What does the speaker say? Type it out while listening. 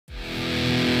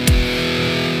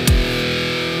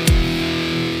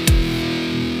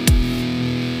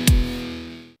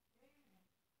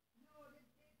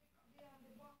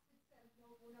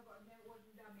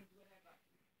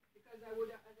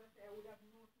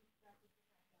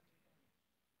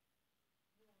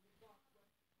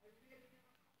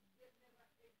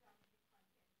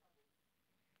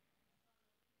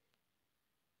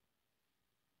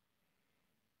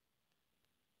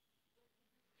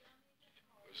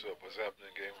What's up? What's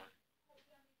happening, gamer?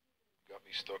 Got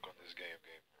me stuck on this game,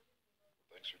 gamer.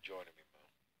 Thanks for joining me, man.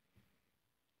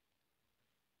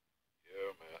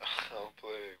 Yeah, man. I'm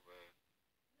playing, man.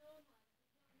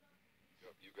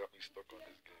 You got me stuck on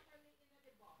this game.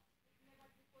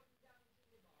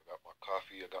 I got my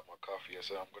coffee. I got my coffee. I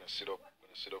said I'm gonna sit up. I'm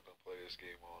gonna sit up and play this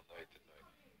game all night tonight.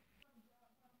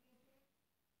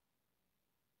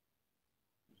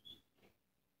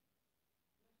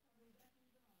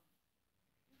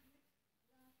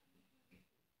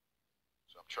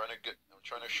 So I'm trying to get. I'm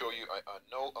trying to show you. I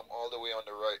know I'm all the way on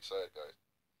the right side, guys.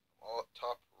 I'm all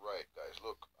top right, guys.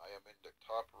 Look, I am in the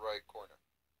top right corner.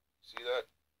 See that?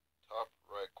 Top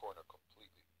right corner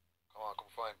completely. Come on,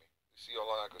 come find me. See how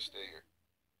long I can stay here.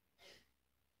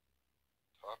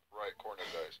 Top right corner,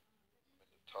 guys. I'm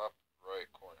in the top right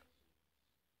corner.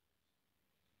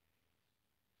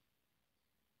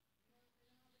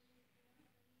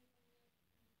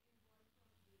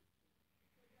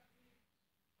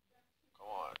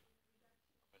 Come on.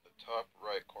 I'm in the top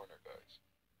right corner, guys.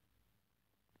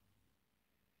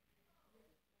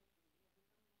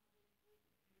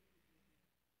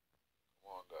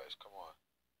 Come on, guys. Come on.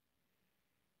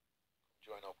 Come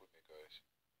join up with me, guys.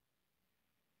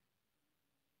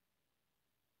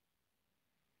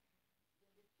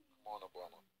 Come on,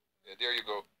 Obama. Yeah, there you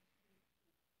go.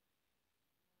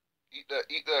 Eat that.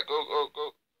 Eat that. Go, go,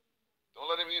 go. Don't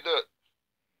let him eat that.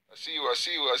 I see you. I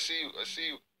see you. I see you. I see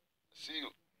you. I see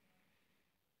you.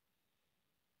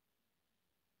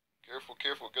 Careful,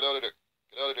 careful. Get out of there.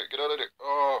 Get out of there. Get out of there.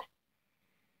 Oh.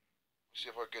 Let's see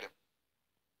if I get him.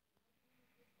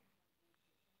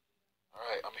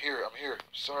 Alright, I'm here. I'm here.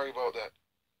 Sorry about that.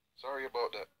 Sorry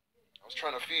about that. I was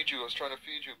trying to feed you. I was trying to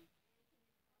feed you.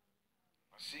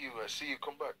 I see you. I see you.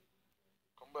 Come back.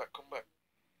 Come back. Come back.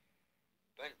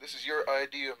 This is your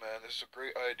idea, man. This is a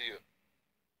great idea.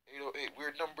 808.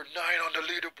 We're number 9 on the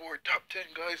leaderboard. Top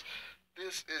 10, guys.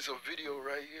 This is a video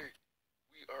right here.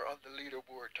 We are on the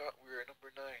leaderboard. We're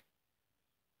number 9.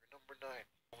 We're number 9.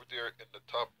 Over there in the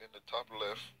top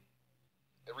left.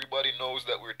 Everybody knows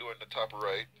that we're doing the top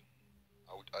right.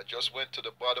 I just went to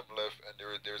the bottom left, and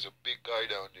there's a big guy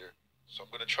down there. So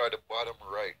I'm gonna try the bottom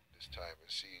right this time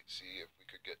and see if we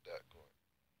could get that going.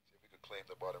 See if we could claim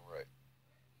the bottom right.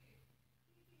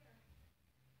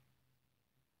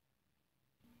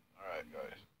 All right,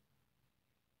 guys.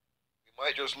 We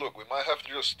might just look. We might have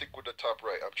to just stick with the top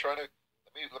right. I'm trying to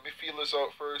let me feel this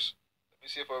out first. Let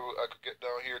me see if I could get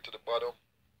down here to the bottom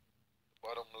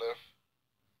left.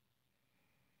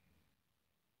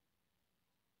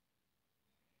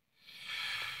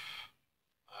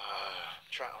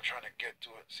 I'm trying to get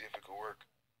to it, see if it could work.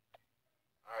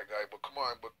 All right, guys, but come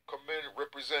on, but come in,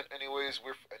 represent anyways.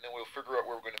 And then we'll figure out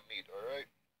where we're gonna meet. All right,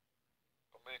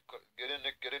 come in, get in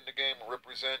the game,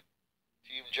 represent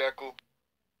Team Jackal.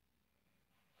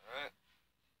 All right,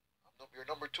 you're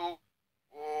number 2.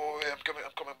 Oh, yeah, I'm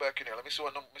coming back in here. Let me see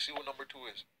what number 2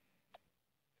 is.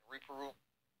 Reaper room.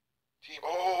 Team.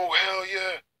 Oh hell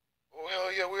yeah. Oh hell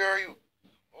yeah. Where are you?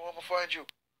 Oh, I'm gonna find you.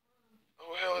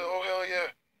 Oh hell yeah.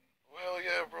 Oh hell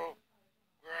yeah, bro.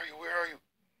 Where are you? Where are you?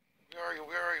 Where are you?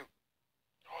 Where are you?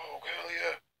 Oh hell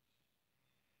yeah.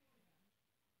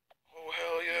 Oh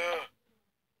hell yeah.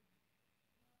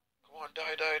 Come on,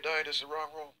 die, die, die. This is the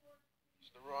wrong room. This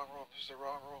is the wrong room. This is the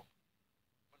wrong room.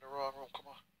 I'm in the wrong room.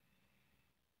 Come on.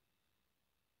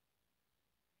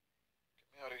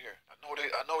 Get me out of here. I know they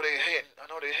hating.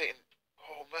 I know they hating.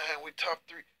 Oh man, we top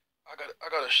 3. I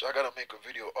gotta make a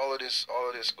video. All of this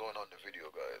going on the video,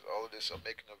 guys. All of this, I'm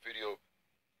making a video.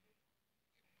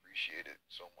 Appreciate it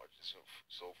so much. It's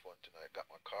so fun tonight. Got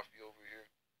my coffee over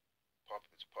here.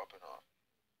 It's popping off.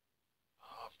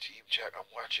 Team Jack. I'm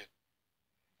watching.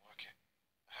 Okay.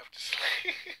 I have to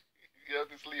sleep. You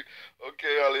have to sleep.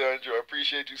 Okay, Alejandro. I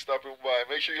appreciate you stopping by.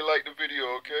 Make sure you like the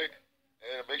video, okay?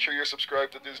 And make sure you're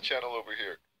subscribed to this channel over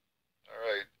here.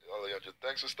 Alright, Alejandro.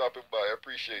 Thanks for stopping by. I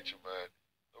appreciate you, man.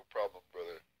 No problem,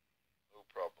 brother. No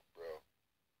problem, bro.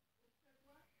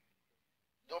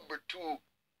 Number 2,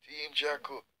 Team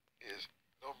Jackal is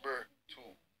number 2.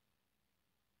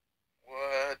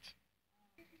 What?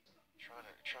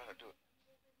 Trying to do it.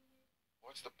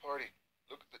 What's the party?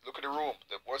 Look at the room.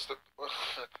 What's the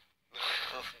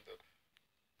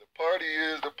the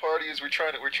party is we're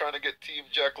trying to get Team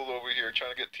Jackal over here,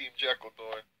 trying to get Team Jackal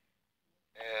going.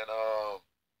 And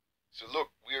so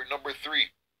look, we are number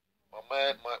 3.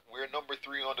 We're number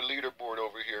 3 on the leaderboard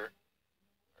over here.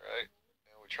 Alright?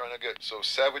 And we're trying to get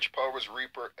Savage Powers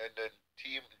Reaper and then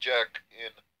Team Jack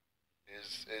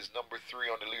is number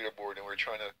 3 on the leaderboard, and we're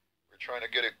trying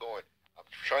to get it going. I'm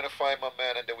trying to find my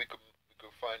man, and then we could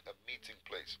find a meeting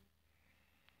place.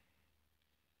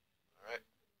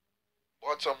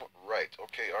 bottom right.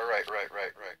 Okay, alright, right.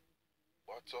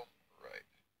 Bottom right.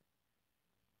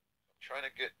 I'm trying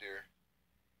to get there.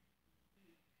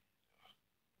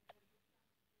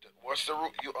 What's the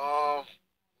route?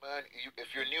 Man,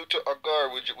 if you're new to Agar,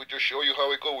 we just show you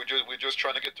how it go. We're just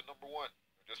trying to get to number one.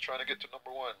 We're just trying to get to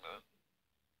number one, man.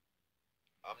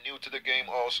 I'm new to the game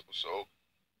also, so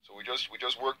we just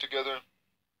work together,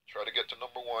 try to get to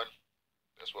number one.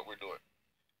 That's what we're doing.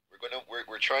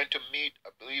 We're trying to meet. I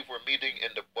believe we're meeting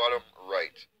in the bottom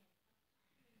right.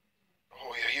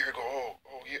 Oh yeah, here we go.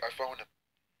 Oh yeah, I found him.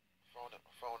 I found him.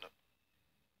 Found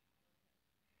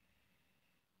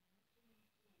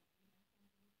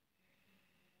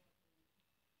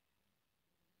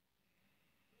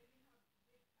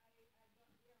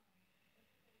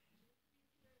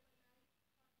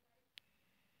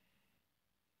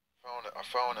it. I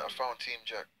found it. I found Team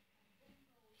Jack.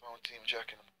 Found Team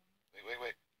Jack in him. Wait.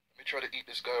 Let me try to eat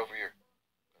this guy over here.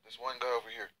 There's one guy over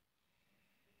here.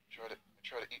 Try to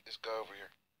eat this guy over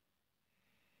here.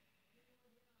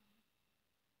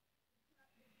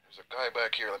 There's a guy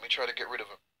back here. Let me try to get rid of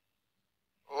him.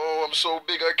 Oh, I'm so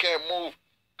big I can't move.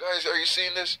 Guys, are you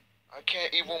seeing this? I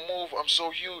can't even move. I'm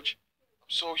so huge. I'm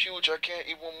so huge I can't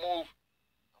even move.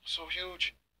 I'm so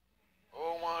huge.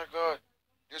 Oh my god.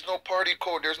 There's no party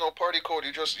code. There's no party code.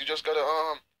 You just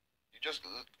gotta you just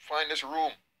find this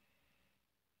room.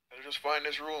 You just find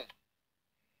this room.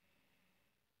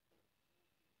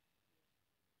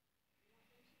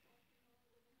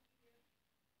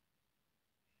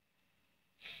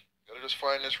 You gotta just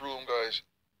find this room, guys.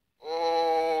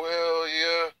 Oh hell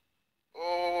yeah.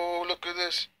 Oh, look at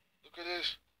this. Look at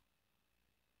this.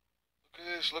 Look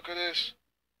at this. Look at this.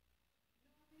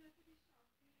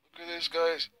 Look at this,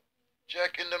 guys.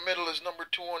 Jack in the Middle is number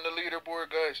 2 on the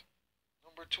leaderboard, guys.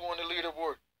 Number 2 on the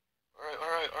leaderboard. All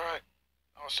right.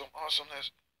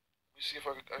 Awesomeness. Let me see if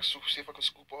I can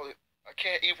scoop all it. I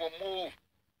can't even move.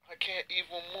 I can't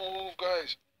even move,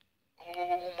 guys.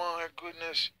 Oh my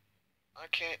goodness. I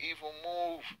can't even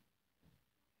move.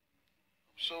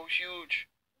 I'm so huge.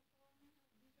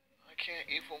 I can't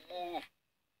even move.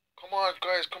 Come on,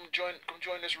 guys. Come join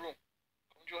this room.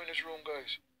 Come join this room,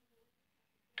 guys.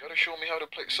 Gotta show me how to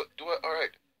play. So,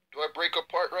 alright. Do I break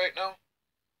apart right now?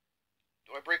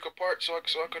 Do I break apart so I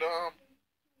could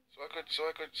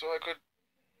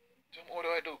what do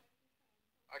I do?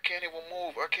 I can't even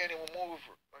move. I can't even move.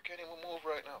 I can't even move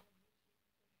right now.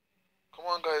 Come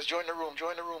on, guys. Join the room.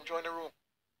 Join the room. Join the room.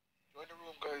 Join the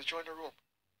room, guys. Join the room.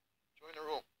 Join the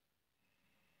room.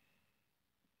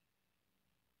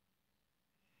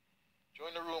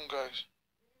 Join the room, guys.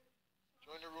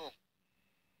 Join the room.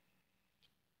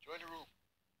 Join the room.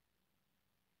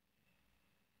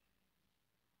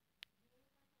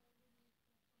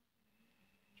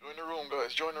 Join the room,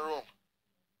 guys. Join the room.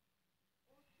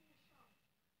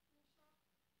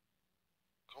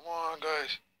 Come on,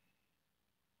 guys.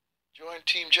 Join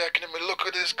Team Jack in the Middle. Look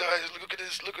at this, guys. Look at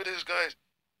this. Look at this, guys.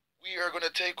 We are gonna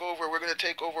take over. We're gonna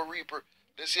take over Reaper.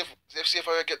 Let's see if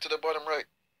I can get to the bottom right.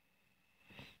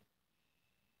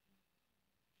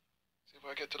 See if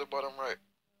I get to the bottom right.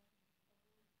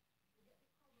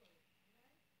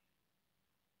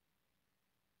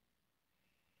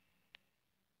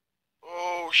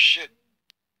 Oh shit.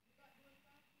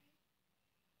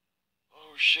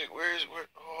 Oh shit. Where?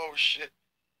 Oh shit.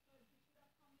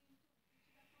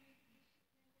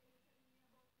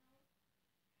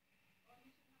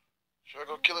 Should I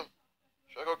go kill him?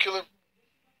 Should I go kill him?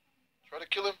 Try to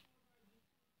kill him?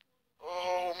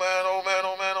 Oh man, oh man,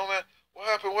 oh man, oh man. What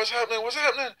happened? What's happening? What's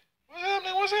happening? What's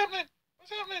happening? What's happening?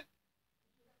 What's happening?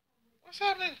 What's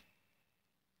happening?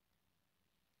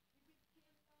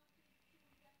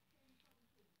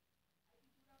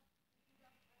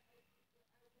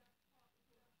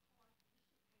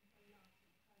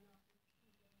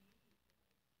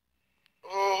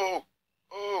 Oh,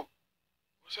 oh,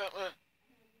 what's happening?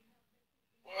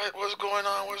 What? What's going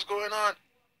on? What's going on?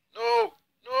 No,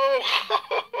 no,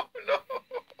 no.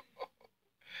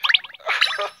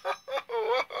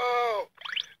 Whoa,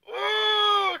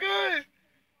 whoa, guys.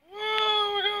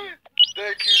 Whoa, guys.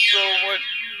 Thank you so much.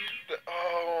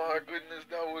 Oh my goodness,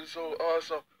 that was so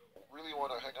awesome. Really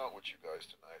want to hang out with you guys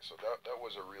tonight. So that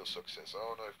was a real success. I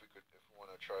don't know if we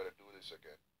want to try to do this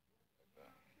again.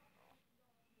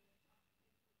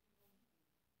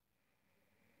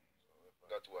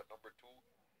 Got to what, number 2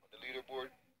 on the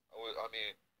leaderboard. I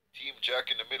mean, Team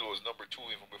Jack in the Middle was number 2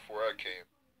 even before I came.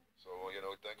 So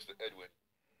thanks to Edwin.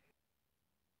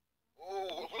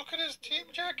 Oh, look at this Team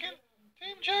Jack in.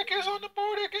 Team Jack is on the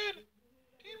board again.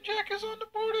 Team Jack is on the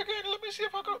board again. Let me see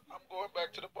if I can. I'm going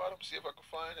back to the bottom. See if I can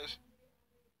find this.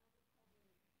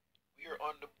 We are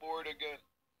on the board again.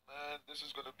 man. This is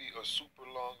gonna be a super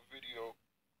long video.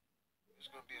 It's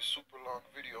gonna be a super long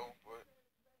video, but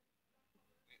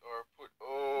we are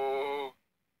oh,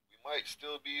 we might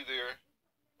still be there.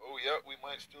 Oh, yeah, we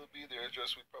might still be there. It's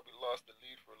just we probably lost the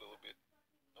lead for a little bit.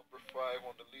 Number 5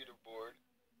 on the leaderboard.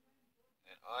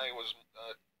 And I was,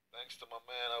 thanks to my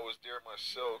man, I was there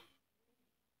myself.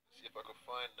 Let's see if I can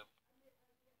find them.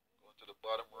 Going to the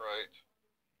bottom right.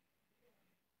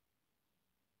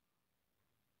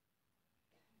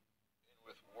 In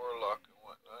with Warlock and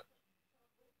whatnot.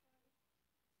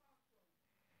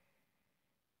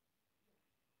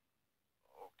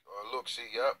 Oh, look, see,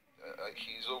 yep.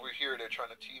 He's over here. They're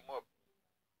trying to team up.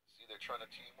 See, they're trying to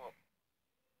team up.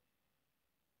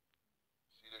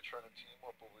 See, they're trying to team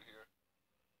up over here.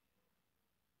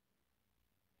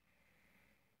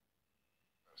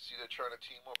 See, they're trying to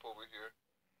team up over here.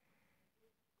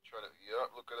 Try to,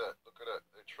 yeah, look at that, look at that.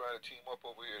 They're trying to team up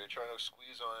over here. They're trying to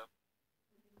squeeze on him.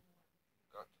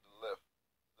 Got to the left.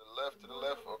 The left, to the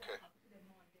left, okay.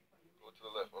 Go to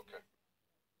the left, okay.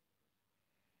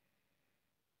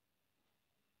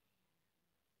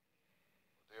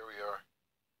 There we are.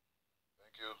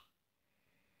 Thank you.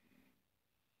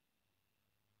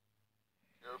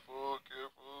 Careful,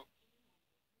 careful.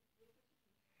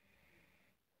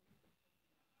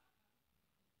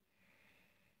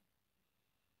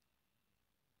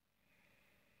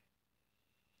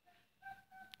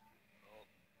 Oh,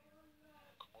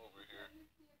 come over here.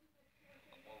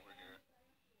 Come over here.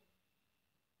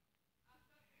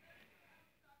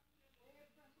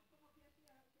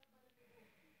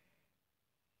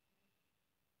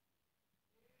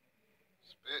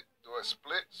 Split. Do I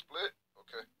split? Split?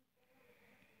 Okay.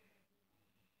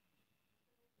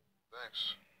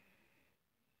 Thanks.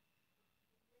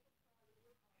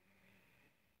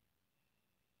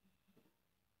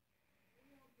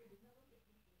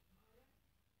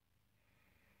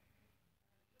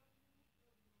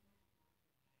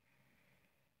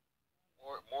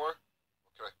 More, more?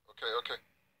 Okay, okay, okay.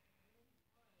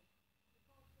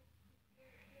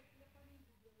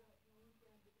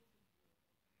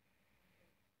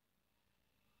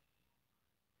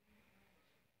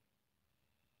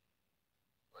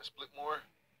 Do I split more?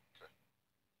 Okay.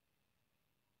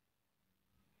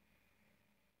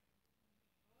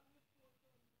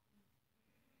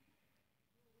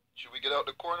 Should we get out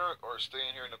the corner or stay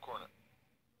in here in the corner?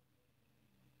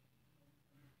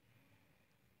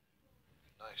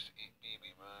 Nice to eat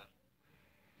BB, man.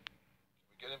 Can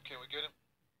we get him? Can we get him?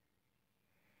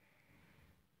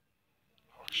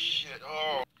 Oh, shit.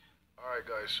 Oh. Alright,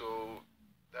 guys, so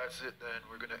that's it then.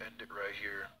 We're going to end it right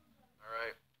here.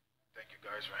 Alright? Thank you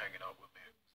guys for hanging out with me.